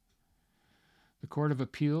 The Court of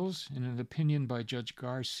Appeals, in an opinion by Judge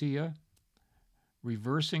Garcia,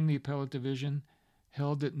 reversing the appellate division,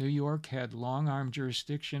 held that New York had long-arm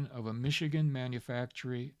jurisdiction of a Michigan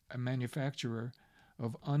manufacturer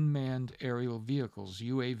of unmanned aerial vehicles,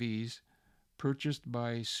 UAVs, purchased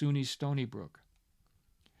by SUNY Stony Brook.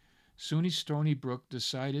 SUNY Stony Brook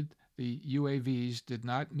decided the UAVs did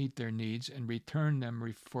not meet their needs and returned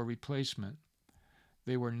them for replacement.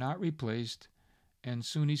 They were not replaced, and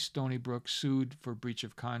SUNY Stony Brook sued for breach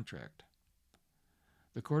of contract.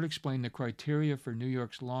 The court explained the criteria for New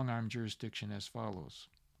York's long-arm jurisdiction as follows.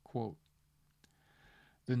 Quote,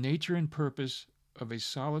 "The nature and purpose of a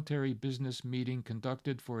solitary business meeting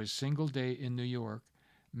conducted for a single day in New York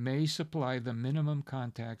may supply the minimum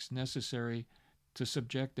contacts necessary to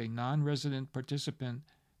subject a non-resident participant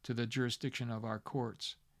to the jurisdiction of our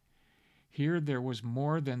courts. Here there was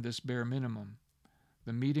more than this bare minimum.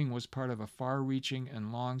 The meeting was part of a far-reaching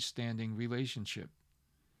and long-standing relationship.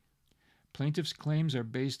 Plaintiffs' claims are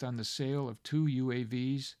based on the sale of 2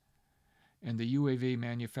 UAVs, and the UAV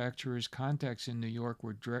manufacturer's contacts in New York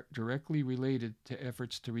were directly related to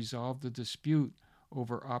efforts to resolve the dispute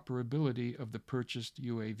over operability of the purchased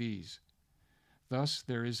UAVs. Thus,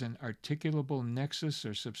 there is an articulable nexus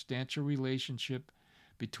or substantial relationship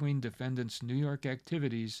between defendants' New York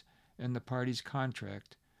activities and the parties'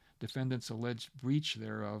 contract, defendants' alleged breach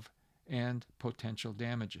thereof, and potential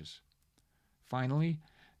damages. Finally,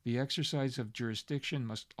 the exercise of jurisdiction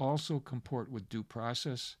must also comport with due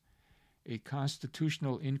process, a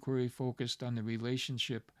constitutional inquiry focused on the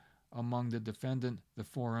relationship among the defendant, the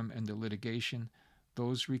forum, and the litigation.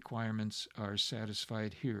 Those requirements are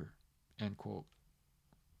satisfied here." End quote.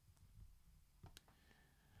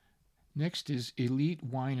 Next is Elite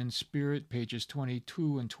Wine and Spirit, pages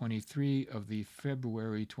 22 and 23 of the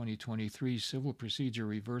February 2023 Civil Procedure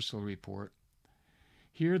Reversal Report.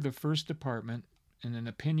 Here, the First Department, in an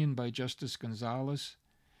opinion by Justice Gonzalez,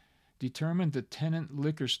 determined the tenant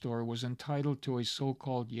liquor store was entitled to a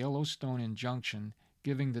so-called Yellowstone injunction,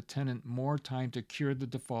 giving the tenant more time to cure the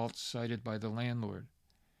defaults cited by the landlord.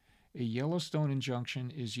 A Yellowstone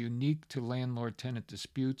injunction is unique to landlord-tenant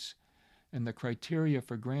disputes, and the criteria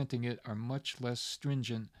for granting it are much less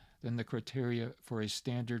stringent than the criteria for a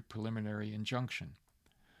standard preliminary injunction.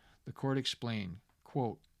 The court explained,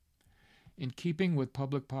 quote, "In keeping with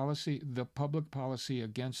public policy, the public policy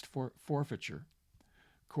against forfeiture,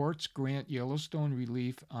 courts grant Yellowstone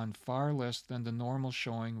relief on far less than the normal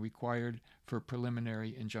showing required for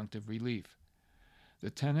preliminary injunctive relief.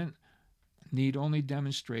 The tenant need only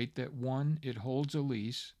demonstrate that 1. It holds a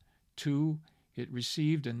lease, 2. It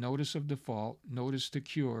received a notice of default, notice to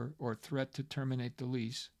cure, or threat to terminate the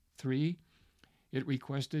lease, 3. It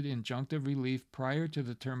requested injunctive relief prior to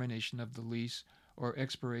the termination of the lease or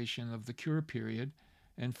expiration of the cure period,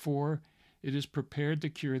 and 4. It is prepared to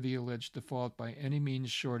cure the alleged default by any means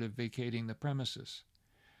short of vacating the premises.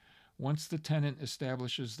 Once the tenant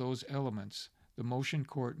establishes those elements, the motion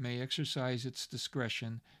court may exercise its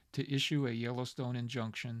discretion to issue a Yellowstone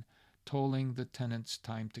injunction, tolling the tenant's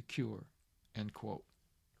time to cure." End quote.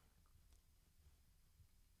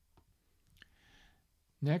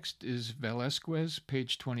 Next is Velasquez,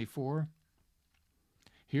 page 24.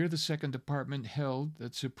 Here the Second Department held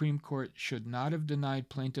that Supreme Court should not have denied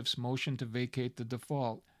plaintiff's motion to vacate the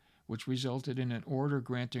default, which resulted in an order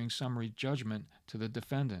granting summary judgment to the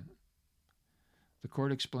defendant. The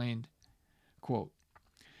court explained, quote,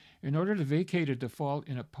 "In order to vacate a default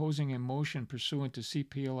in opposing a motion pursuant to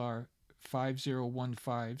CPLR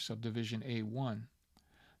 5015, subdivision A1,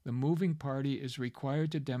 the moving party is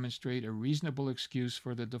required to demonstrate a reasonable excuse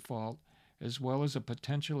for the default as well as a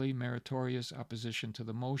potentially meritorious opposition to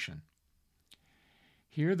the motion.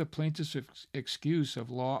 Here the plaintiff's excuse of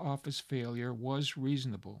law office failure was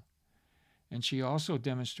reasonable, and she also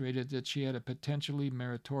demonstrated that she had a potentially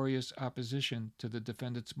meritorious opposition to the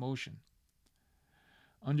defendant's motion.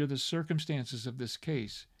 Under the circumstances of this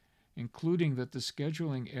case, including that the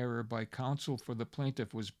scheduling error by counsel for the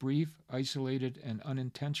plaintiff was brief, isolated, and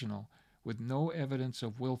unintentional, with no evidence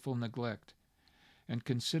of willful neglect, and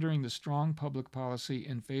considering the strong public policy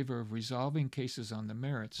in favor of resolving cases on the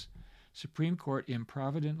merits, Supreme Court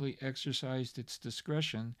improvidently exercised its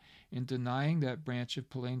discretion in denying that branch of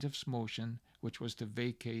plaintiff's motion, which was to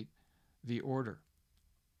vacate the order."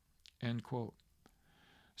 End quote.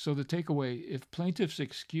 So the takeaway, if plaintiff's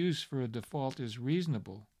excuse for a default is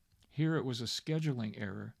reasonable, here it was a scheduling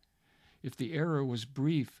error. If the error was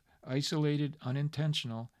brief, isolated,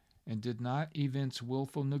 unintentional, and did not evince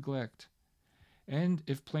willful neglect, and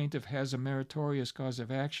if plaintiff has a meritorious cause of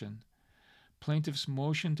action, plaintiff's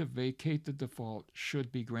motion to vacate the default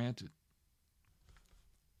should be granted.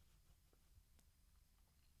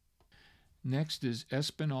 Next is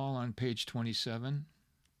Espinal on page 27.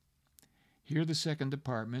 Here the Second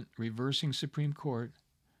Department, reversing Supreme Court,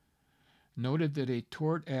 noted that a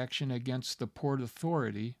tort action against the Port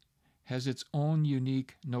Authority has its own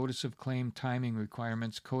unique notice of claim timing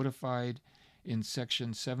requirements codified in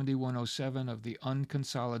Section 7107 of the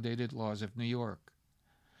Unconsolidated Laws of New York.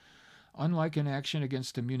 Unlike an action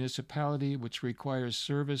against a municipality which requires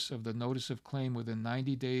service of the notice of claim within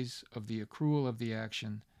 90 days of the accrual of the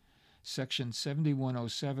action, Section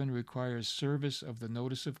 7107 requires service of the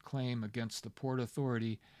notice of claim against the Port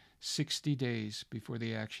Authority 60 days before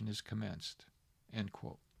the action is commenced. End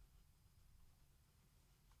quote.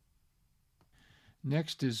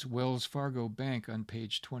 Next is Wells Fargo Bank on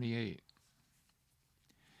page 28.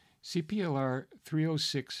 CPLR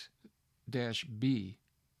 306-B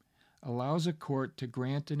allows a court to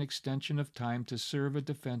grant an extension of time to serve a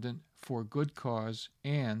defendant for good cause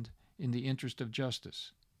and in the interest of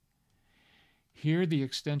justice. Here the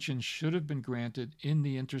extension should have been granted in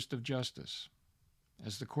the interest of justice.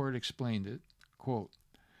 As the court explained it, quote,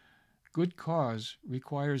 "Good cause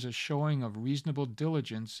requires a showing of reasonable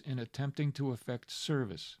diligence in attempting to effect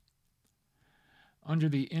service. Under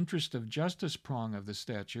the interest of justice prong of the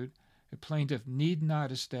statute, a plaintiff need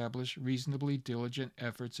not establish reasonably diligent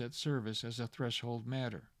efforts at service as a threshold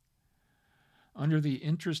matter. Under the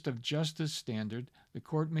interest of justice standard, the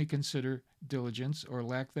court may consider diligence or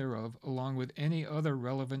lack thereof along with any other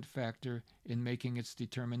relevant factor in making its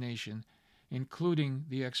determination, including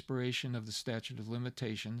the expiration of the statute of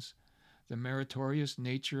limitations, the meritorious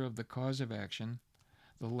nature of the cause of action,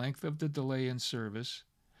 the length of the delay in service,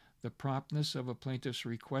 the promptness of a plaintiff's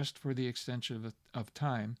request for the extension of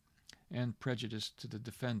time, and prejudice to the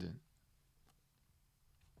defendant.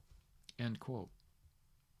 End quote.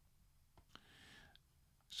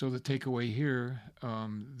 So the takeaway here,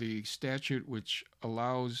 the statute which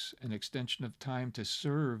allows an extension of time to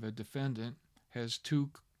serve a defendant has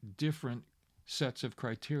two different sets of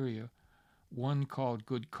criteria. One called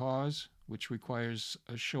good cause, which requires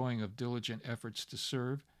a showing of diligent efforts to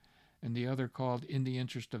serve, and the other called in the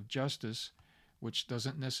interest of justice, which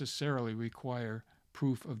doesn't necessarily require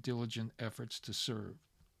proof of diligent efforts to serve.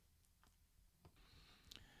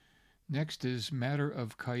 Next is Matter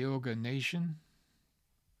of Cayuga Nation,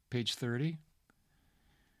 page 30.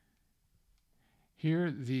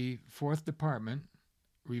 Here, the Fourth Department,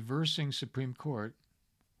 reversing Supreme Court,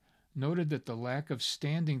 noted that the lack of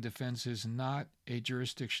standing defense is not a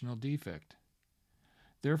jurisdictional defect.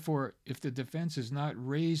 Therefore, if the defense is not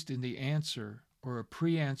raised in the answer or a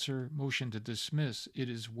pre-answer motion to dismiss, it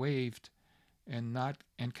is waived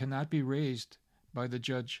and cannot be raised by the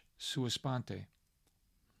judge sua sponte.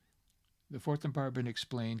 The Fourth Department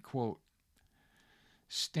explained, quote,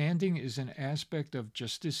 standing is an aspect of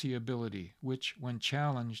justiciability which, when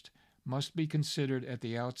challenged, must be considered at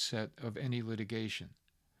the outset of any litigation.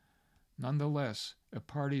 Nonetheless, a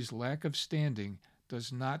party's lack of standing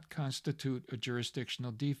does not constitute a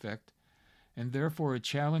jurisdictional defect, and therefore a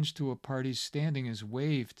challenge to a party's standing is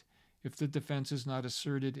waived if the defense is not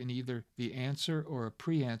asserted in either the answer or a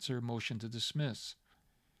pre-answer motion to dismiss.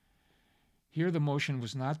 Here the motion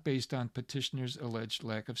was not based on petitioner's alleged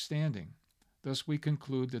lack of standing. Thus we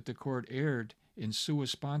conclude that the court erred in sua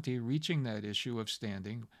sponte reaching that issue of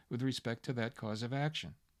standing with respect to that cause of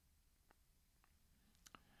action.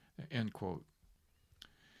 End quote.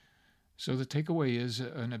 So the takeaway is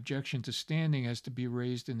an objection to standing has to be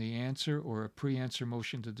raised in the answer or a pre-answer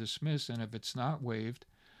motion to dismiss, and if it's not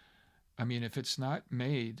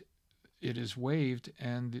made, it is waived,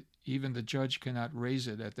 and even the judge cannot raise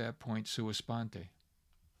it at that point sua sponte.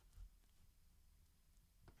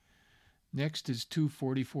 Next is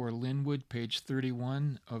 244 Linwood, page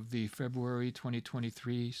 31 of the February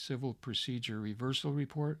 2023 Civil Procedure Reversal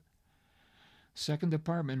Report. Second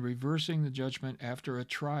Department, reversing the judgment after a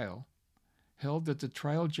trial, held that the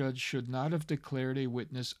trial judge should not have declared a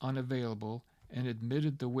witness unavailable and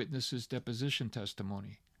admitted the witness's deposition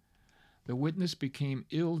testimony. The witness became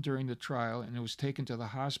ill during the trial and was taken to the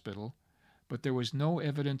hospital, but there was no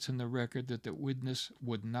evidence in the record that the witness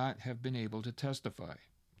would not have been able to testify.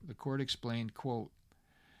 The court explained, quote,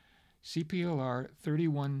 CPLR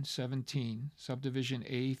 3117, subdivision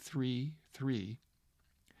A3.3,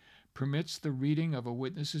 permits the reading of a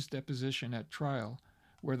witness's deposition at trial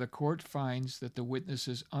where the court finds that the witness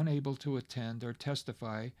is unable to attend or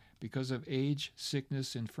testify because of age,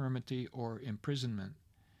 sickness, infirmity, or imprisonment.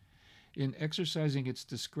 In exercising its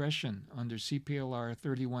discretion under CPLR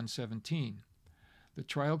 3117, the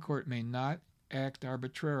trial court may not act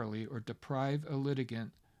arbitrarily or deprive a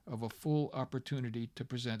litigant of a full opportunity to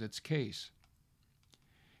present its case.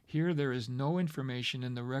 Here there is no information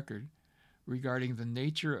in the record regarding the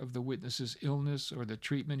nature of the witness's illness or the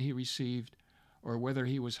treatment he received or whether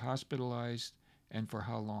he was hospitalized and for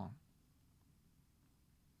how long.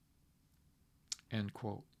 End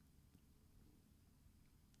quote.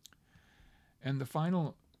 And the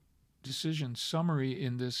final decision summary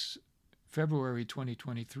in this February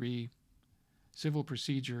 2023 Civil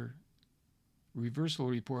Procedure Reversal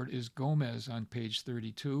Report is Gomez on page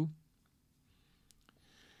 32.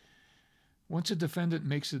 Once a defendant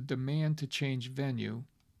makes a demand to change venue,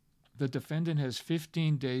 the defendant has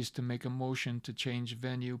 15 days to make a motion to change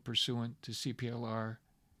venue pursuant to CPLR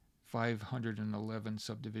 511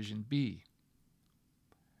 subdivision B.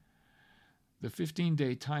 The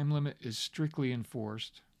 15-day time limit is strictly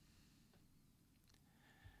enforced.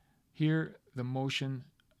 Here, the motion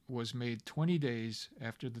was made 20 days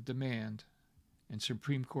after the demand, and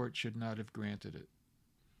Supreme Court should not have granted it.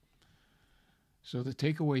 So the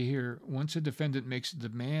takeaway here, once a defendant makes a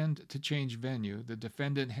demand to change venue, the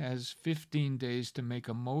defendant has 15 days to make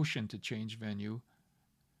a motion to change venue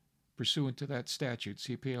pursuant to that statute,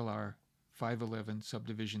 CPLR 511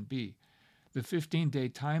 subdivision B. The 15-day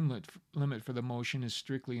time limit for the motion is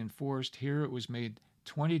strictly enforced. Here it was made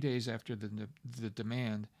 20 days after the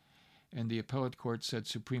demand, and the appellate court said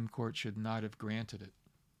Supreme Court should not have granted it.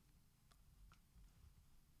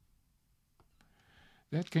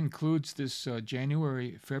 That concludes this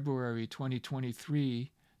January-February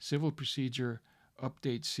 2023 Civil Procedure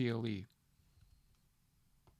Update CLE.